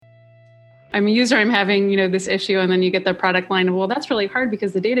I'm a user, I'm having, this issue. And then you get the product line of, well, that's really hard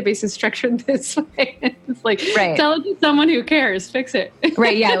because the database is structured this way. It's like, tell it to someone who cares, fix it.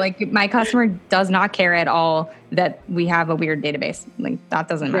 Right. Yeah. Like my customer does not care at all that we have a weird database. Like that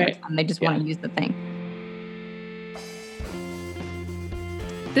doesn't matter. They just want to use the thing.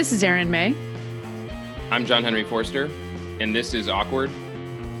 This is Erin May. I'm John Henry Forster, and this is Awkward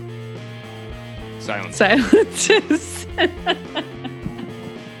Silences.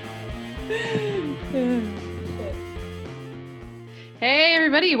 Hey,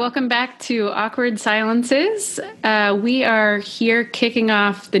 everybody. Welcome back to Awkward Silences. We are here kicking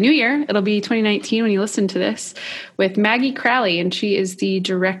off the new year. It'll be 2019 when you listen to this with Maggie Crowley, and she is the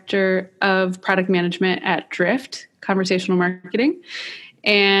Director of Product Management at Drift, Conversational Marketing.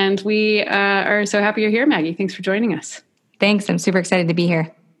 And we are so happy you're here, Maggie. Thanks for joining us. Thanks. I'm super excited to be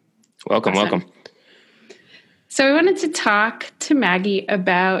here. Welcome. So we wanted to talk to Maggie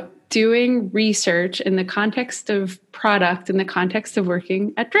about doing research in the context of product, in the context of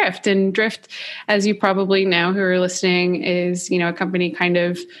working at Drift. And Drift, as you probably know who are listening, is, a company kind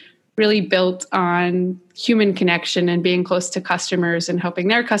of really built on human connection and being close to customers and helping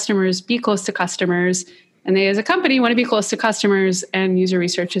their customers be close to customers. And they, as a company, want to be close to customers, and user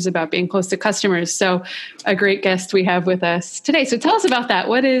research is about being close to customers. So a great guest we have with us today. So tell us about that.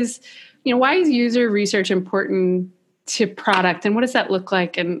 Why is user research important to product, and what does that look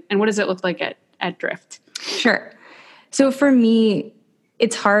like? And what does it look like at Drift? Sure. So for me,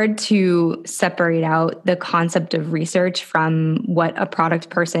 it's hard to separate out the concept of research from what a product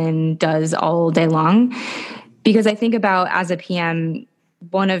person does all day long. Because I think about, as a PM,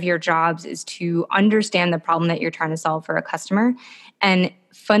 one of your jobs is to understand the problem that you're trying to solve for a customer. And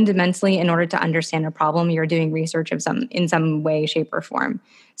fundamentally, in order to understand a problem, you're doing research in some way, shape, or form.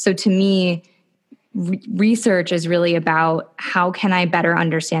 So to me, research is really about how can I better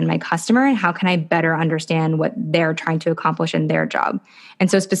understand my customer and how can I better understand what they're trying to accomplish in their job. And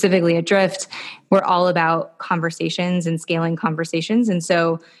so specifically at Drift, we're all about conversations and scaling conversations. And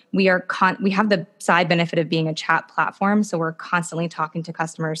so we have the side benefit of being a chat platform. So we're constantly talking to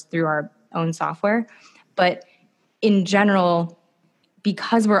customers through our own software. But in general,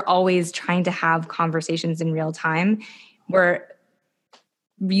 because we're always trying to have conversations in real time,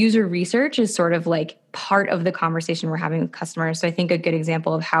 user research is sort of like part of the conversation we're having with customers. So I think a good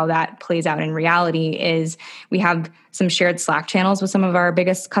example of how that plays out in reality is we have some shared Slack channels with some of our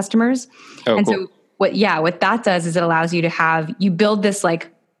biggest customers. Oh, cool. So what that does is it allows you you build this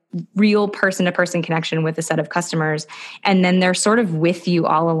like real person-to-person connection with a set of customers, and then they're sort of with you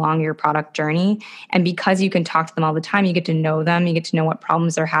all along your product journey. And because you can talk to them all the time, you get to know them, you get to know what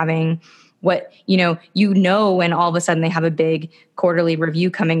problems they're having, when all of a sudden they have a big quarterly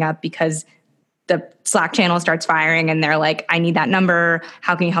review coming up because the Slack channel starts firing and they're like, I need that number.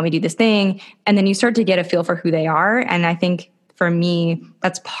 How can you help me do this thing? And then you start to get a feel for who they are. And I think for me,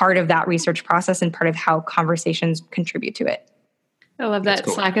 that's part of that research process and part of how conversations contribute to it. I love that.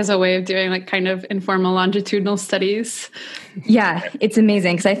 Cool. Slack is a way of doing like kind of informal longitudinal studies. Yeah, it's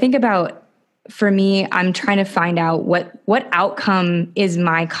amazing. Because I think about, for me, I'm trying to find out what outcome is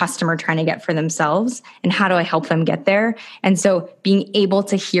my customer trying to get for themselves and how do I help them get there? And so being able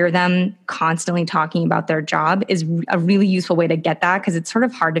to hear them constantly talking about their job is a really useful way to get that, because it's sort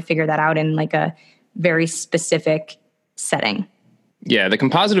of hard to figure that out in like a very specific setting. Yeah, the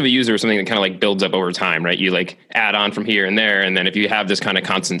composite of a user is something that kind of like builds up over time, right? You like add on from here and there. And then if you have this kind of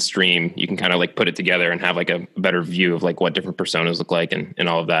constant stream, you can kind of like put it together and have like a better view of like what different personas look like and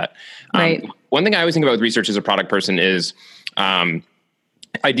all of that. Right. One thing I always think about with research as a product person is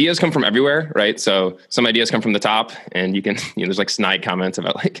ideas come from everywhere, right? So some ideas come from the top, and you can, there's like snide comments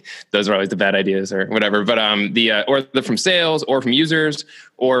about like, those are always the bad ideas or whatever. But or they're from sales or from users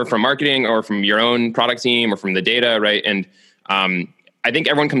or from marketing or from your own product team or from the data, right? And I think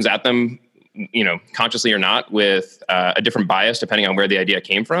everyone comes at them, consciously or not, with a different bias depending on where the idea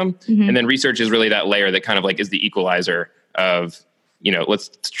came from. Mm-hmm. And then research is really that layer that kind of like is the equalizer of, let's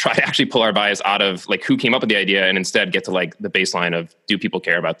try to actually pull our bias out of like who came up with the idea and instead get to like the baseline of, do people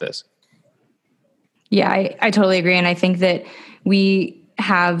care about this? Yeah, I totally agree. And I think that we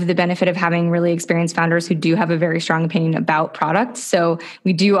have the benefit of having really experienced founders who do have a very strong opinion about products. So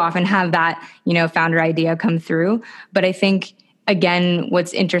we do often have that, founder idea come through. But I think, again,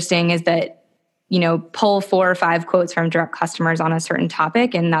 what's interesting is that, pull 4 or 5 quotes from direct customers on a certain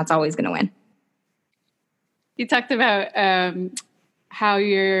topic, and that's always going to win. You talked about how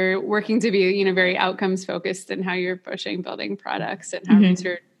you're working to be, very outcomes focused, and how you're pushing building products, and how mm-hmm.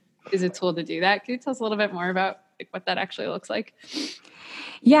 research is a tool to do that. Can you tell us a little bit more about what that actually looks like?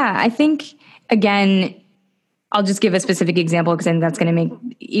 Yeah, I think, again, I'll just give a specific example because then that's going to make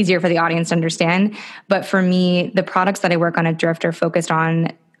it easier for the audience to understand. But for me, the products that I work on at Drift are focused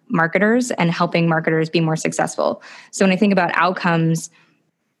on marketers and helping marketers be more successful. So when I think about outcomes,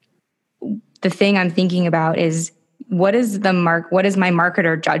 the thing I'm thinking about is what is my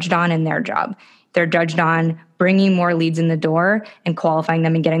marketer judged on in their job? They're judged on bringing more leads in the door and qualifying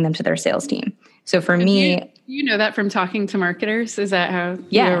them and getting them to their sales team. So for me, you know that from talking to marketers, is that how?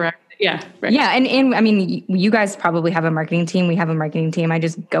 Yeah. Yeah. Right. Yeah. And I mean, you guys probably have a marketing team. We have a marketing team. I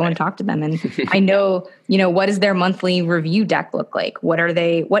just go and talk to them and I know, what does their monthly review deck look like?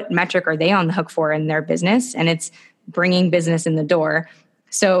 What metric are they on the hook for in their business? And it's bringing business in the door.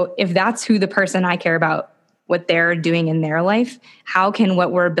 So if that's who the person I care about, what they're doing in their life, how can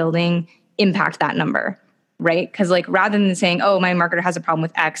what we're building impact that number? Right? Because rather than saying, oh, my marketer has a problem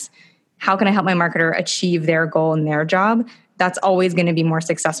with X, how can I help my marketer achieve their goal in their job? That's always going to be more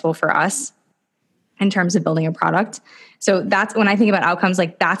successful for us in terms of building a product. So that's when I think about outcomes,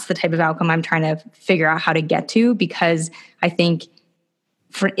 that's the type of outcome I'm trying to figure out how to get to, because I think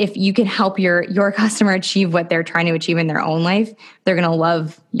if you can help your customer achieve what they're trying to achieve in their own life, they're going to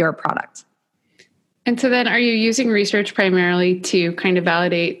love your product. And so then are you using research primarily to kind of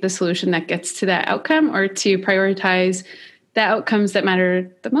validate the solution that gets to that outcome, or to prioritize the outcomes that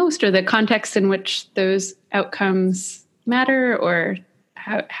matter the most, or the context in which those outcomes matter, or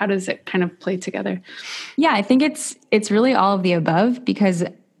how does it kind of play together? Yeah, I think it's really all of the above, because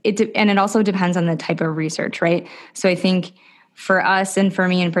it also depends on the type of research, right? So I think for us, and for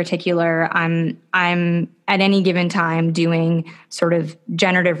me in particular, I'm at any given time doing sort of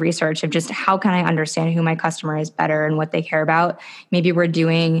generative research of just how can I understand who my customer is better and what they care about. Maybe we're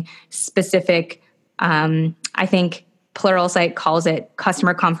doing specific, I think Pluralsight calls it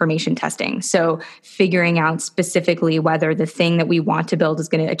customer confirmation testing. So figuring out specifically whether the thing that we want to build is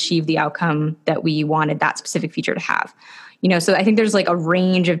going to achieve the outcome that we wanted that specific feature to have. So I think there's a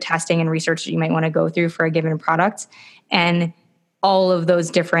range of testing and research that you might want to go through for a given product. And all of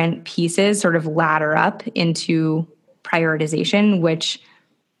those different pieces sort of ladder up into prioritization, which,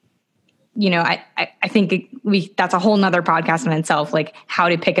 I think that's a whole nother podcast in itself, how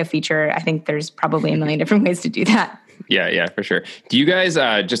to pick a feature. I think there's probably a million different ways to do that. Yeah, for sure. Do you guys,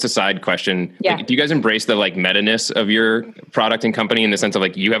 just a side question, do you guys embrace the meta-ness of your product and company, in the sense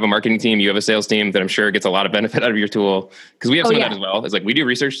of you have a marketing team, you have a sales team that I'm sure gets a lot of benefit out of your tool? Because we have some of that as well. It's we do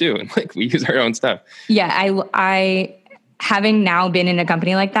research too, and we use our own stuff. Yeah, I having now been in a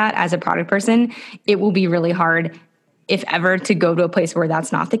company like that as a product person, it will be really hard, if ever, to go to a place where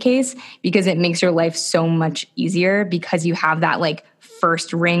that's not the case, because it makes your life so much easier, because you have that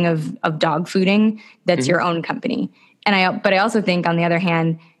first ring of dog fooding that's your own company. But I also think, on the other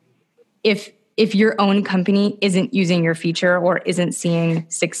hand, if your own company isn't using your feature or isn't seeing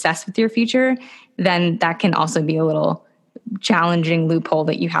success with your feature, then that can also be a little challenging loophole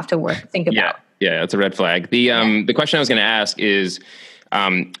that you have to think about. Yeah, that's a red flag. The question I was going to ask is,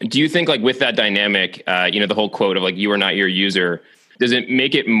 do you think with that dynamic, the whole quote of you are not your user, does it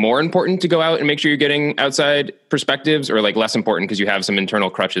make it more important to go out and make sure you're getting outside perspectives, or less important because you have some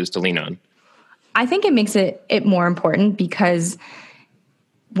internal crutches to lean on? I think it makes it more important, because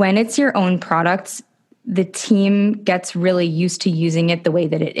when it's your own product, the team gets really used to using it the way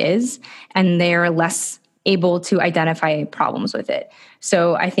that it is, and they're less able to identify problems with it.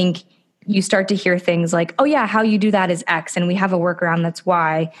 So I think you start to hear things like, oh yeah, how you do that is X, and we have a workaround that's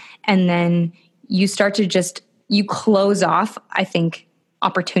Y. And then you start to you close off, I think,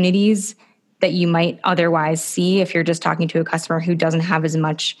 opportunities that you might otherwise see if you're just talking to a customer who doesn't have as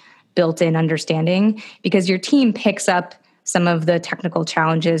much built-in understanding, because your team picks up some of the technical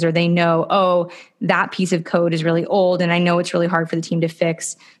challenges, or they know, oh, that piece of code is really old and I know it's really hard for the team to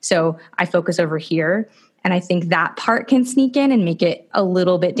fix, so I focus over here. And I think that part can sneak in and make it a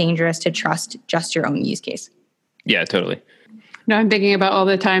little bit dangerous to trust just your own use case. Yeah, totally. No, I'm thinking about all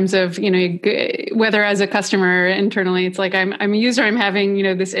the times of, whether as a customer internally, it's I'm a user, I'm having,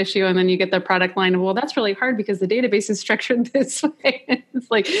 this issue, and then you get the product line of, well, that's really hard because the database is structured this way.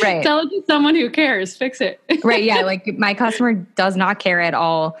 It's right. Tell it to someone who cares, fix it. Right. Yeah. My customer does not care at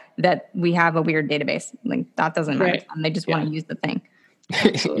all that we have a weird database. That doesn't matter. Right. They just want to use the thing.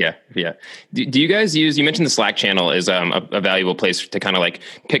 Yeah. Do you guys you mentioned the Slack channel is a valuable place to kind of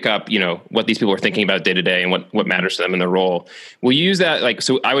pick up, what these people are thinking about day to day and what matters to them in their role. Will you use that?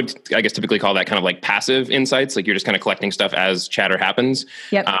 So I would, I guess, typically call that kind of passive insights. You're just kind of collecting stuff as chatter happens.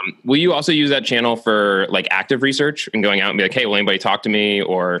 Yep. Will you also use that channel for active research and going out and be hey, will anybody talk to me?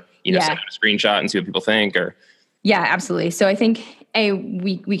 Or, send out a screenshot and see what people think? Or yeah, absolutely. So I think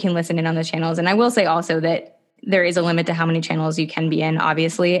we can listen in on those channels. And I will say also that there is a limit to how many channels you can be in,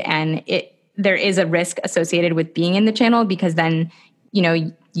 obviously. And there is a risk associated with being in the channel, because then,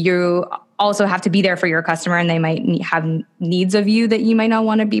 you also have to be there for your customer, and they might have needs of you that you might not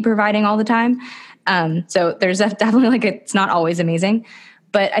want to be providing all the time. So there's definitely it's not always amazing,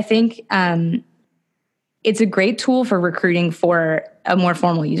 but I think it's a great tool for recruiting for a more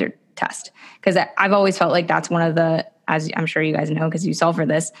formal user test. Because I've always felt like that's one of the, as I'm sure you guys know, because you solve for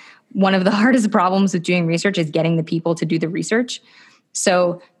this, one of the hardest problems with doing research is getting the people to do the research.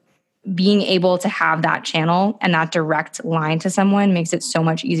 So being able to have that channel and that direct line to someone makes it so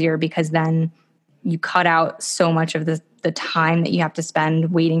much easier, because then you cut out so much of the time that you have to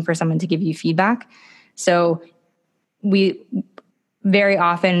spend waiting for someone to give you feedback. So we very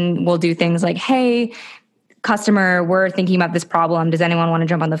often will do things like, hey, customer, we're thinking about this problem. Does anyone want to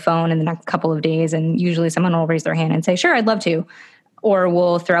jump on the phone in the next couple of days? And usually someone will raise their hand and say, sure, I'd love to. Or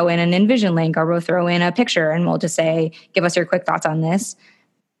we'll throw in an Envision link, or we'll throw in a picture, and we'll just say, give us your quick thoughts on this.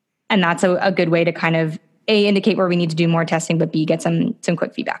 And that's a good way to kind of A, indicate where we need to do more testing, but B, get some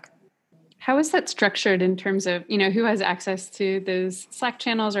quick feedback. How is that structured in terms of, who has access to those Slack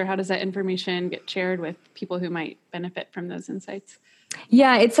channels, or how does that information get shared with people who might benefit from those insights?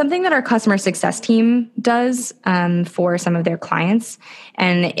 Yeah, it's something that our customer success team does for some of their clients.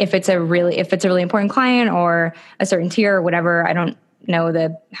 And if it's a really important client or a certain tier or whatever, I don't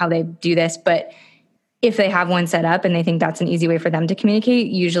know how they do this, but if they have one set up and they think that's an easy way for them to communicate,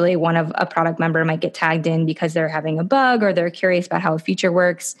 usually one of a product member might get tagged in because they're having a bug or they're curious about how a feature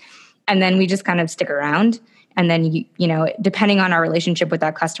works. And then we just kind of stick around. And then, depending on our relationship with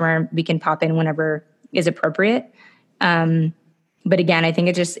that customer, we can pop in whenever is appropriate. But again, I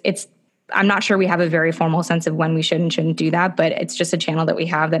think I'm not sure we have a very formal sense of when we should and shouldn't do that, but it's just a channel that we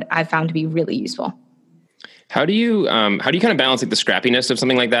have that I've found to be really useful. How do you kind of balance the scrappiness of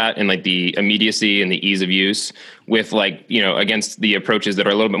something like that and the immediacy and the ease of use with against the approaches that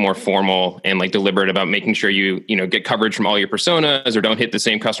are a little bit more formal and deliberate about making sure you get coverage from all your personas or don't hit the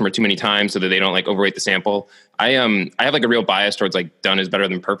same customer too many times so that they don't overweight the sample? I have a real bias towards done is better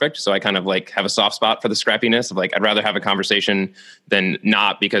than perfect. So I kind of have a soft spot for the scrappiness of I'd rather have a conversation than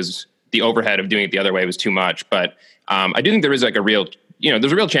not, because the overhead of doing it the other way was too much. But I do think there is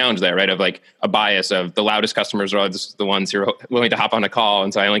there's a real challenge there, right? Of a bias of the loudest customers are the ones who are willing to hop on a call.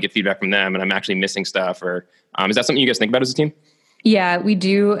 And so I only get feedback from them and I'm actually missing stuff. Or is that something you guys think about as a team? Yeah, we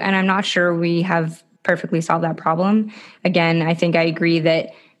do. And I'm not sure we have perfectly solved that problem. Again, I think I agree that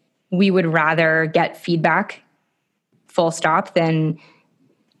we would rather get feedback full stop than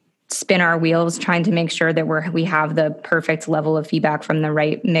spin our wheels trying to make sure that we have the perfect level of feedback from the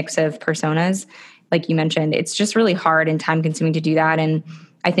right mix of personas. Like you mentioned, it's just really hard and time consuming to do that. And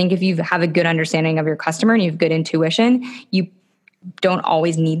I think if you have a good understanding of your customer and you have good intuition, you don't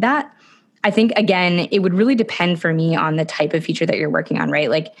always need that. I think, again, it would really depend for me on the type of feature that you're working on,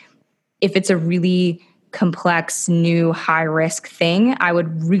 right? If it's a really complex, new, high risk thing, I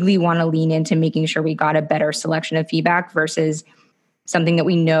would really want to lean into making sure we got a better selection of feedback versus something that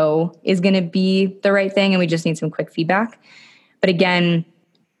we know is going to be the right thing and we just need some quick feedback. But again,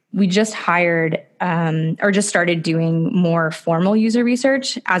 we just hired or just started doing more formal user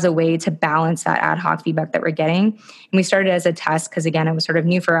research as a way to balance that ad hoc feedback that we're getting. And we started as a test because, again, it was sort of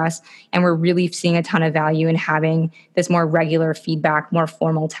new for us. And we're really seeing a ton of value in having this more regular feedback, more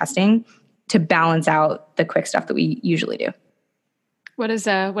formal testing to balance out the quick stuff that we usually do. What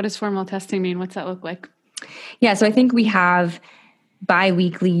does formal testing mean? What's that look like? Yeah, so I think we have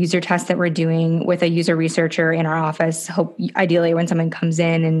bi-weekly user tests that we're doing with a user researcher in our office. Ideally when someone comes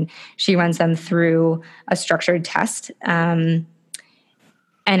in and she runs them through a structured test. And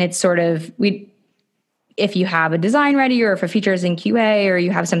it's sort of, if you have a design ready or if a feature is in QA or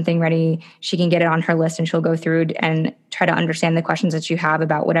you have something ready, she can get it on her list and she'll go through and try to understand the questions that you have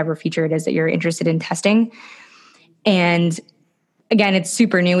about whatever feature it is that you're interested in testing. And again, it's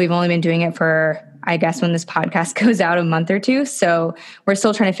super new. We've only been doing it for, I guess, when this podcast goes out, a month or two. So we're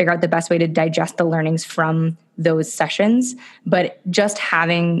still trying to figure out the best way to digest the learnings from those sessions. But just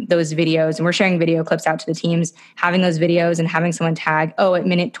having those videos, and we're sharing video clips out to the teams, having those videos and having someone tag, at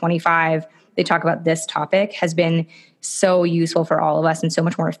minute 25, they talk about this topic, has been so useful for all of us and so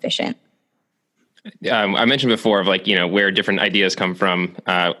much more efficient. I mentioned before of where different ideas come from.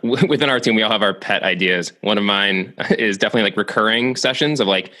 Within our team, we all have our pet ideas. One of mine is definitely recurring sessions of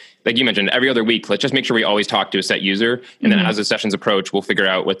like you mentioned, every other week. Let's just make sure we always talk to a set user, and then as the sessions approach, we'll figure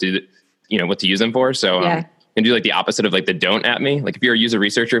out what to use them for. So and do the opposite of the don't at me. If you're a user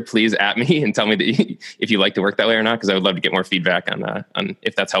researcher, please at me and tell me that if you like to work that way or not, because I would love to get more feedback on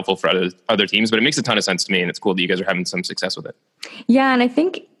if that's helpful for other teams. But it makes a ton of sense to me, and it's cool that you guys are having some success with it. Yeah, and I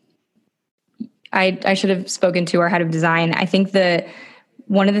think I should have spoken to our head of design. I think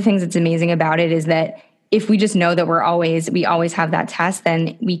one of the things that's amazing about it is that if we just know that we always have that test,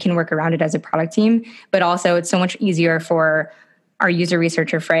 then we can work around it as a product team. But also it's so much easier for our user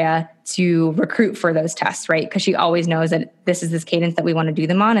researcher, Freya, to recruit for those tests, right? Because she always knows that this is this cadence that we want to do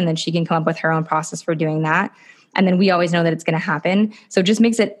them on. And then she can come up with her own process for doing that. And then we always know that it's going to happen. So it just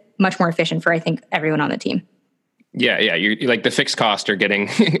makes it much more efficient for, I think, everyone on the team. Yeah. You're like the fixed costs are getting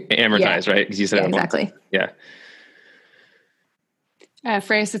amortized, right? Because you said exactly. Yeah.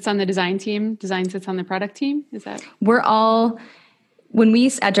 Freya sits on the design team. Design sits on the product team. Is that? When we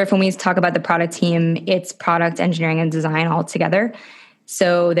talk about the product team, it's product engineering and design all together.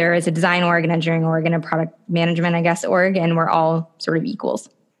 So there is a design org, an engineering org, and a product management, I guess, org, and we're all sort of equals.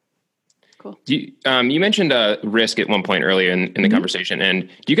 Cool. You mentioned risk at one point earlier in the conversation, and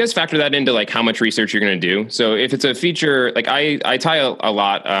do you guys factor that into like how much research you're going to do? So if it's a feature, like I tie a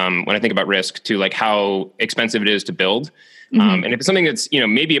lot when I think about risk to like how expensive it is to build, and if it's something that's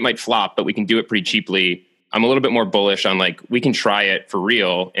maybe it might flop, but we can do it pretty cheaply. I'm a little bit more bullish on like we can try it for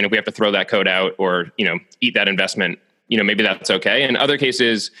real, and if we have to throw that code out or eat that investment, maybe that's okay. In other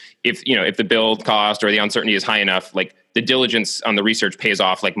cases, if the build cost or the uncertainty is high enough, like the diligence on the research pays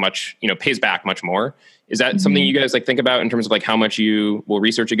off like much, pays back much more. Is that something you guys like think about in terms of like how much you will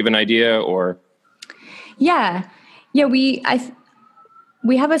research a given idea or? Yeah. We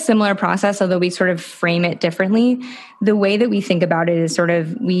have a similar process, although we sort of frame it differently. The way that we think about it is sort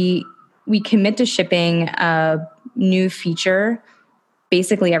of we commit to shipping a new feature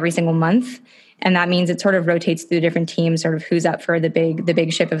basically every single month. And that means it sort of rotates through different teams, sort of who's up for the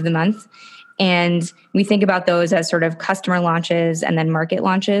big ship of the month. And we think about those as sort of customer launches and then market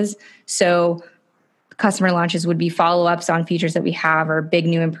launches. So customer launches would be follow-ups on features that we have or big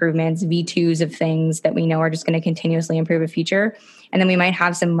new improvements, V2s of things that we know are just going to continuously improve a feature. And then we might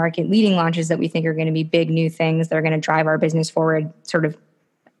have some market leading launches that we think are going to be big new things that are going to drive our business forward sort of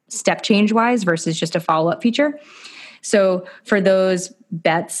step change wise versus just a follow-up feature. So for those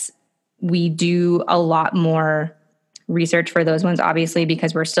bets, we do a lot more research for those ones, obviously,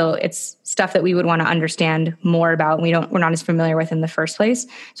 because it's stuff that we would want to understand more about. We're not as familiar with in the first place.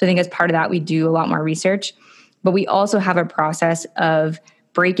 So I think as part of that, we do a lot more research, but we also have a process of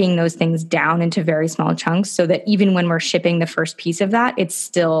breaking those things down into very small chunks so that even when we're shipping the first piece of that, it's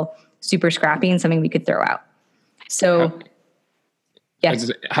still super scrappy and something we could throw out. So yeah.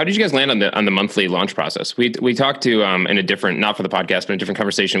 How did you guys land on the monthly launch process? We talked to in a different, not for the podcast, but a different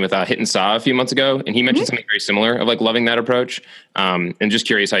conversation with Hit and Saw a few months ago, and he mentioned something very similar of like loving that approach. And just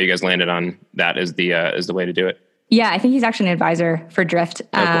curious how you guys landed on that as the way to do it. Yeah, I think he's actually an advisor for Drift,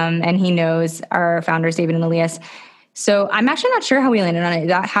 cool. And he knows our founders, David and Elias. So I'm actually not sure how we landed on it.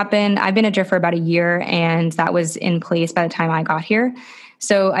 That happened. I've been at Drift for about a year, and that was in place by the time I got here.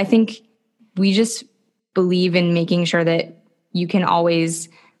 So I think we just believe in making sure that you can always,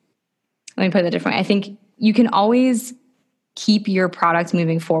 let me put it a different way. I think you can always keep your product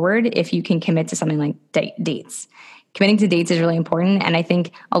moving forward if you can commit to something like dates. Committing to dates is really important. And I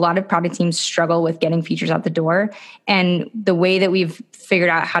think a lot of product teams struggle with getting features out the door. And the way that we've figured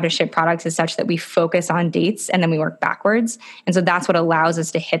out how to ship products is such that we focus on dates and then we work backwards. And so that's what allows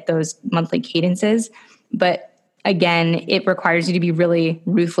us to hit those monthly cadences. But again, it requires you to be really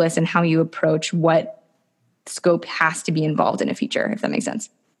ruthless in how you approach what scope has to be involved in a feature, if that makes sense.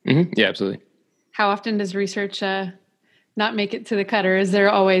 Mm-hmm. Yeah, absolutely. How often does research not make it to the cut? Or is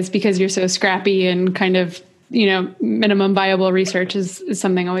there always, because you're so scrappy and kind of, minimum viable research is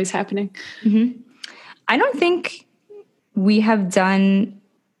something always happening? Mm-hmm. I don't think we have done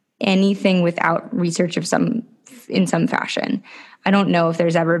anything without research in some fashion. I don't know if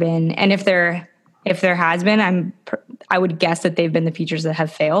there's ever been, and if there has been, I would guess that they've been the features that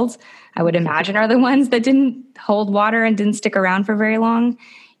have failed. I would imagine are the ones that didn't hold water and didn't stick around for very long.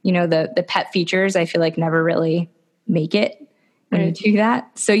 The pet features, I feel like never really make it when you do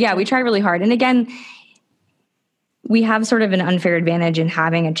that. So yeah, we try really hard. And again, we have sort of an unfair advantage in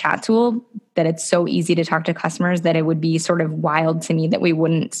having a chat tool that it's so easy to talk to customers that it would be sort of wild to me that we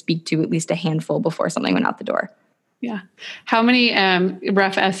wouldn't speak to at least a handful before something went out the door. Yeah. How many,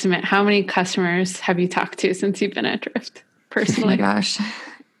 rough estimate, how many customers have you talked to since you've been at Drift personally? Oh my gosh.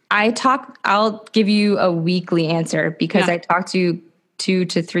 I'll give you a weekly answer because I talk to 2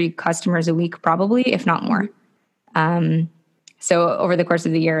 to 3 customers a week, probably, if not more. So over the course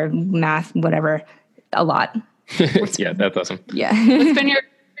of the year, math, whatever, a lot. Yeah, that's awesome. Yeah. What's been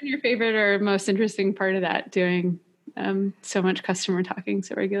your favorite or most interesting part of that, doing so much customer talking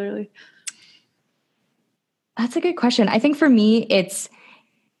so regularly? That's a good question. I think for me, it's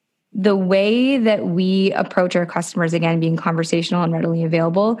the way that we approach our customers, again, being conversational and readily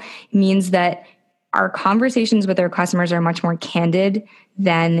available, means that our conversations with our customers are much more candid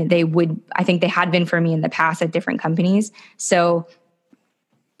than I think they had been for me in the past at different companies. So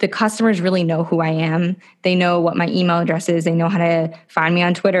the customers really know who I am. They know what my email address is. They know how to find me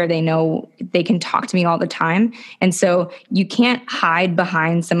on Twitter. They know they can talk to me all the time. And so you can't hide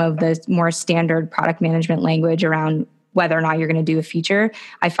behind some of the more standard product management language around whether or not you're going to do a feature.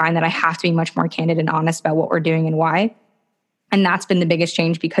 I find that I have to be much more candid and honest about what we're doing and why. And that's been the biggest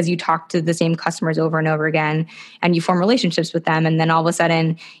change, because you talk to the same customers over and over again and you form relationships with them. And then all of a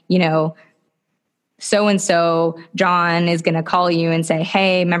sudden, so-and-so John is going to call you and say,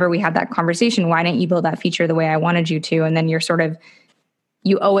 hey, remember we had that conversation. Why didn't you build that feature the way I wanted you to? And then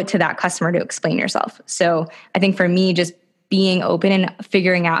you owe it to that customer to explain yourself. So I think for me, just being open and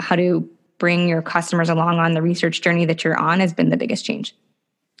figuring out how to bring your customers along on the research journey that you're on has been the biggest change.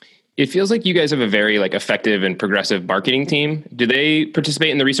 It feels like you guys have a very effective and progressive marketing team. Do they participate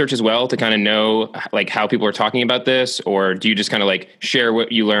in the research as well to kind of know how people are talking about this? Or do you just kind of share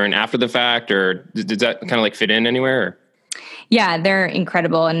what you learn after the fact? Or does that kind of fit in anywhere? Or? Yeah, they're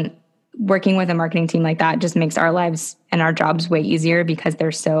incredible. And working with a marketing team like that just makes our lives and our jobs way easier, because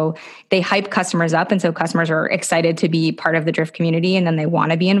they hype customers up. And so customers are excited to be part of the Drift community, and then they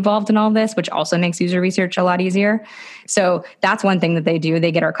want to be involved in all this, which also makes user research a lot easier. So that's one thing that they do.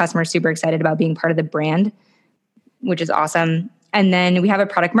 They get our customers super excited about being part of the brand, which is awesome. And then we have a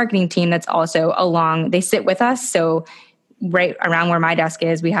product marketing team that's also they sit with us. So right around where my desk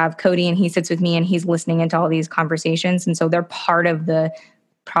is, we have Cody, and he sits with me and he's listening into all these conversations. And so they're part of the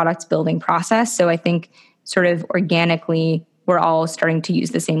product building process. So I think sort of organically, we're all starting to use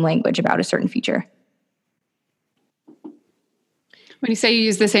the same language about a certain feature. When you say you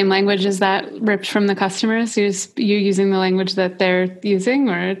use the same language, is that ripped from the customers? You using the language that they're using,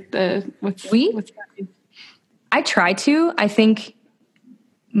 or what's that mean? I try to. I think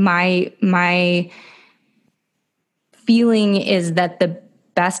my feeling is that the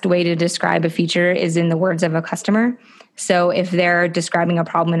best way to describe a feature is in the words of a customer. So if they're describing a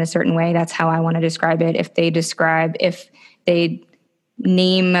problem in a certain way, that's how I want to describe it. If they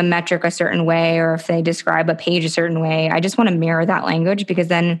name a metric a certain way, or if they describe a page a certain way, I just want to mirror that language, because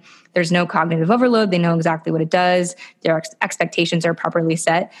then there's no cognitive overload. They know exactly what it does. Their expectations are properly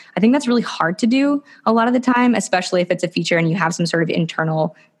set. I think that's really hard to do a lot of the time, especially if it's a feature and you have some sort of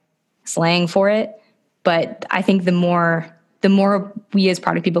internal slang for it. But I think the more we as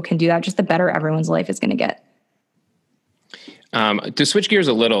product people can do that, just the better everyone's life is going to get. To switch gears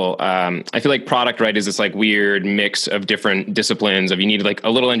a little, I feel like product, right, is this weird mix of different disciplines of you need a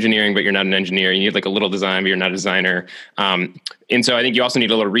little engineering, but you're not an engineer. You need a little design, but you're not a designer. And so I think you also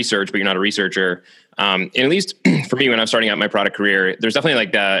need a little research, but you're not a researcher. And at least for me, when I was starting out my product career, there's definitely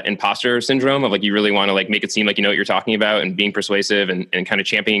the imposter syndrome of you really want to make it seem like you know what you're talking about and being persuasive and kind of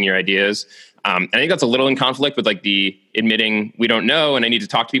championing your ideas. I think that's a little in conflict with the admitting we don't know and I need to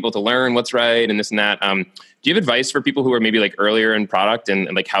talk to people to learn what's right and this and that. Do you have advice for people who are maybe earlier in product and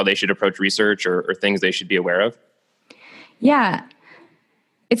how they should approach research or things they should be aware of? Yeah,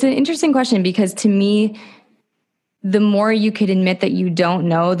 it's an interesting question, because to me, the more you could admit that you don't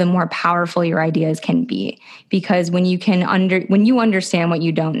know, the more powerful your ideas can be. Because when you understand what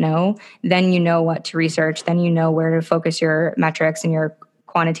you don't know, then you know what to research, then you know where to focus your metrics and your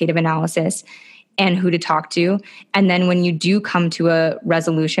quantitative analysis and who to talk to. And then when you do come to a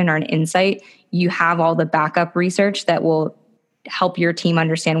resolution or an insight, you have all the backup research that will help your team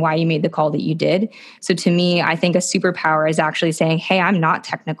understand why you made the call that you did. So to me, I think a superpower is actually saying, hey, I'm not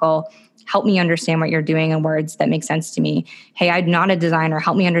technical. Help me understand what you're doing in words that make sense to me. Hey, I'm not a designer.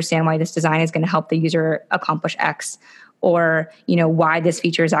 Help me understand why this design is going to help the user accomplish X, or, why this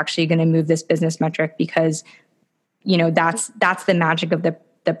feature is actually going to move this business metric, because, that's the magic of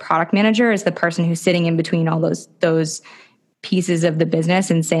the product manager, is the person who's sitting in between all those pieces of the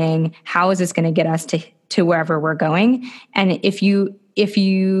business and saying, how is this going to get us to wherever we're going? And if you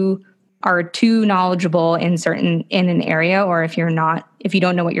are too knowledgeable in an area, or if you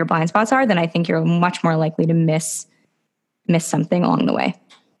don't know what your blind spots are, then I think you're much more likely to miss something along the way.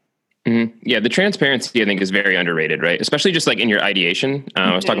 Mm-hmm. Yeah, the transparency I think is very underrated, right? Especially just in your ideation.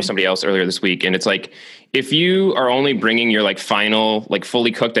 I was talking with somebody else earlier this week, and it's if you are only bringing your final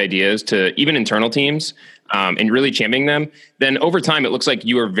fully cooked ideas to even internal teams, and really championing them, then over time, it looks like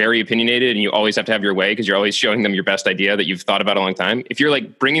you are very opinionated and you always have to have your way because you're always showing them your best idea that you've thought about a long time. If you're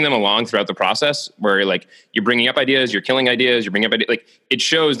bringing them along throughout the process where you're bringing up ideas, you're killing ideas, you're bringing up ideas, it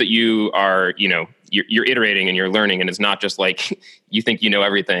shows that you are, you're iterating and you're learning, and it's not just you think you know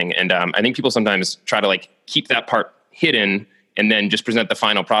everything. And I think people sometimes try to keep that part hidden and then just present the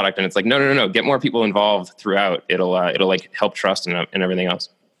final product. And it's no, get more people involved throughout. It'll help trust and everything else.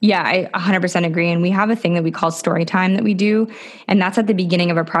 Yeah, I 100% agree. And we have a thing that we call story time that we do. And that's at the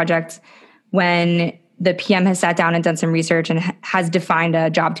beginning of a project when the PM has sat down and done some research and has defined a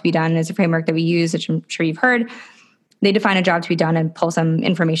job to be done as a framework that we use, which I'm sure you've heard. They define a job to be done and pull some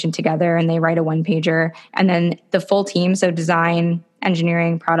information together and they write a one-pager. And then the full team, so design,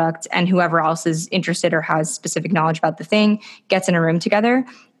 engineering, product, and whoever else is interested or has specific knowledge about the thing gets in a room together.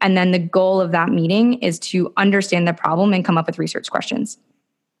 And then the goal of that meeting is to understand the problem and come up with research questions.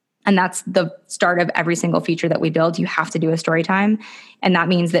 And that's the start of every single feature that we build. You have to do a story time. And that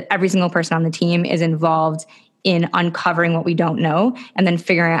means that every single person on the team is involved in uncovering what we don't know and then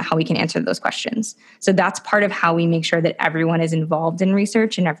figuring out how we can answer those questions. So that's part of how we make sure that everyone is involved in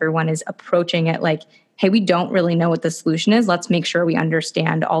research and everyone is approaching it like, hey, we don't really know what the solution is. Let's make sure we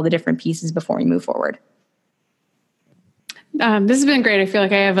understand all the different pieces before we move forward. This has been great. I feel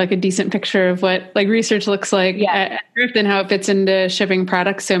like I have like a decent picture of what like research looks like at Drift and how it fits into shipping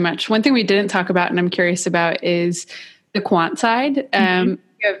products so much. One thing we didn't talk about and I'm curious about is the quant side. You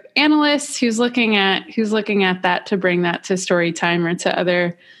have analysts who's looking at that to bring that to story time or to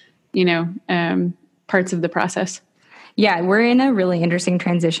other, parts of the process. Yeah, we're in a really interesting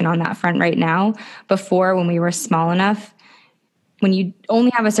transition on that front right now. Before, when we were small enough, when you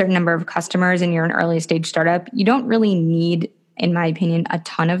only have a certain number of customers and you're an early stage startup, you don't really need, in my opinion, a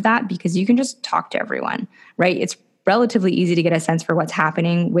ton of that because you can just talk to everyone, right? It's relatively easy to get a sense for what's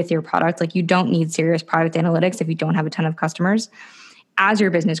happening with your product. Like you don't need serious product analytics if you don't have a ton of customers. As your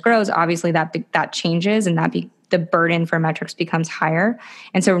business grows, obviously that changes and the burden for metrics becomes higher.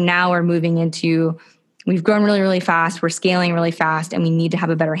 And so now we're moving into, we've grown really, really fast. We're scaling really fast and we need to have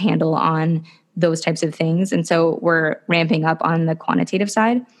a better handle on those types of things. And so we're ramping up on the quantitative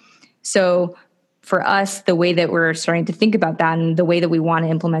side. So for us, the way that we're starting to think about that and the way that we want to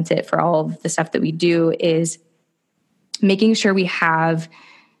implement it for all of the stuff that we do is making sure we have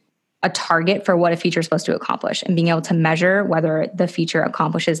a target for what a feature is supposed to accomplish and being able to measure whether the feature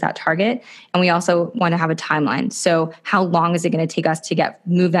accomplishes that target. And we also want to have a timeline. So how long is it going to take us to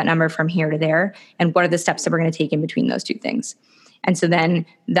move that number from here to there? And what are the steps that we're going to take in between those two things? And so then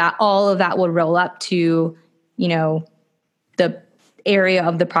all of that will roll up to, the area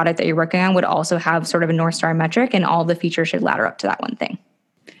of the product that you're working on would also have sort of a North Star metric and all the features should ladder up to that one thing.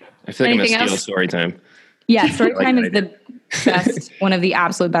 I feel like I'm going to steal story time. Yeah, story time is the best, one of the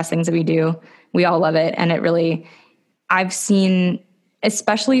absolute best things that we do. We all love it. And I've seen,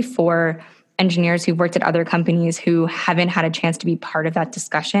 especially for engineers who've worked at other companies who haven't had a chance to be part of that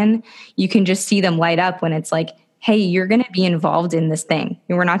discussion, you can just see them light up when it's like, hey, you're going to be involved in this thing.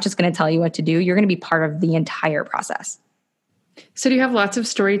 We're not just going to tell you what to do. You're going to be part of the entire process. So do you have lots of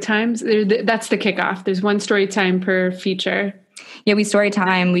story times? That's the kickoff. There's one story time per feature. Yeah, we story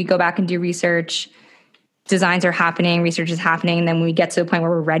time. We go back and do research. Designs are happening, research is happening. And then when we get to the point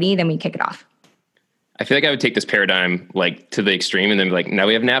where we're ready, then we kick it off. I feel like I would take this paradigm like to the extreme and then be like, now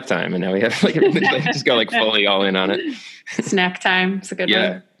we have nap time and now we have like just go like fully all in on it. Snack time. It's a good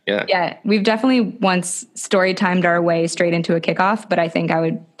one. Yeah. We've definitely once story timed our way straight into a kickoff, but I think I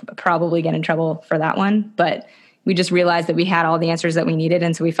would probably get in trouble for that one. But we just realized that we had all the answers that we needed.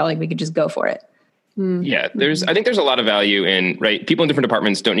 And so we felt like we could just go for it. Yeah, I think there's a lot of value in, right? People in different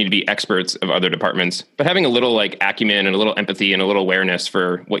departments don't need to be experts of other departments, but having a little like acumen and a little empathy and a little awareness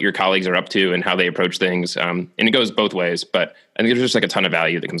for what your colleagues are up to and how they approach things. And it goes both ways, but I think there's just like a ton of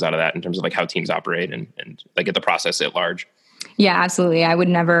value that comes out of that in terms of like how teams operate and like get the process at large. Yeah, absolutely.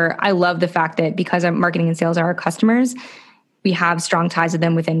 I love the fact that because our marketing and sales are our customers, we have strong ties with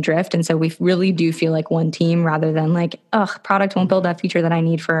them within Drift. And so we really do feel like one team rather than like, product won't build that feature that I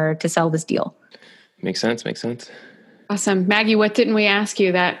need to sell this deal. Makes sense. Awesome. Maggie, what didn't we ask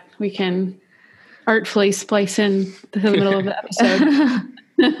you that we can artfully splice in the middle of the episode?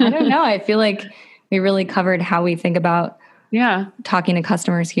 I don't know. I feel like we really covered how we think about talking to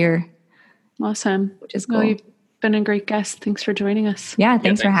customers here. Awesome. Which is cool. Well, you've been a great guest. Thanks for joining us. Yeah,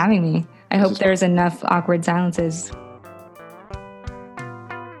 thanks for having me. I hope there's enough awkward silences.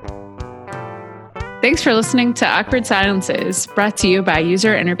 Thanks for listening to Awkward Silences, brought to you by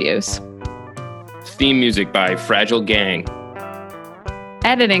User Interviews. Theme music by Fragile Gang.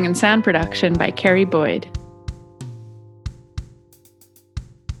 Editing and sound production by Carrie Boyd.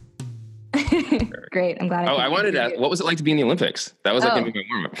 Great. I'm glad. I wanted to ask, what was it like to be in the Olympics? That was like maybe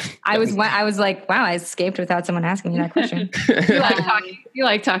my warm-up. I was like, wow, I escaped without someone asking me that question. You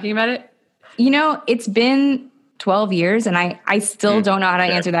like talking about it? It's been 12 years and I still don't know how to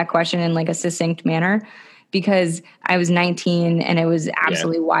answer that question in like a succinct manner because I was 19 and it was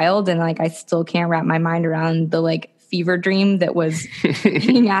absolutely wild. And like, I still can't wrap my mind around the like fever dream that was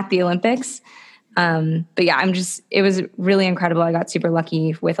being at the Olympics. But yeah, it was really incredible. I got super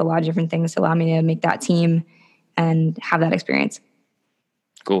lucky with a lot of different things to allow me to make that team and have that experience.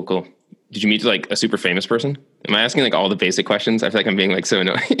 Cool. Did you meet like a super famous person? Am I asking like all the basic questions? I feel like I'm being like so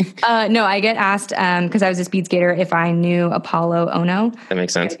annoying. No, I get asked, cause I was a speed skater, if I knew Apollo Ono. That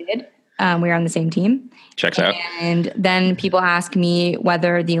makes sense. I did. We were on the same team. Checks out. And then people ask me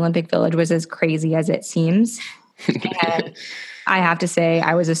whether the Olympic Village was as crazy as it seems. And I have to say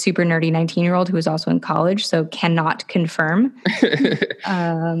I was a super nerdy 19-year-old who was also in college, so cannot confirm.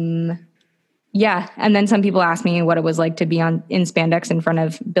 Yeah. And then some people ask me what it was like to be in spandex in front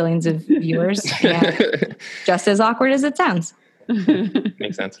of billions of viewers. And just as awkward as it sounds.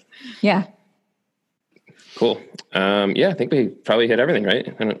 Makes sense. Yeah. Cool. Yeah, I think we probably hit everything,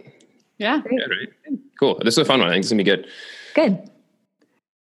 right? Yeah. Yeah, right. Cool. This is a fun one. I think it's going to be good. Good.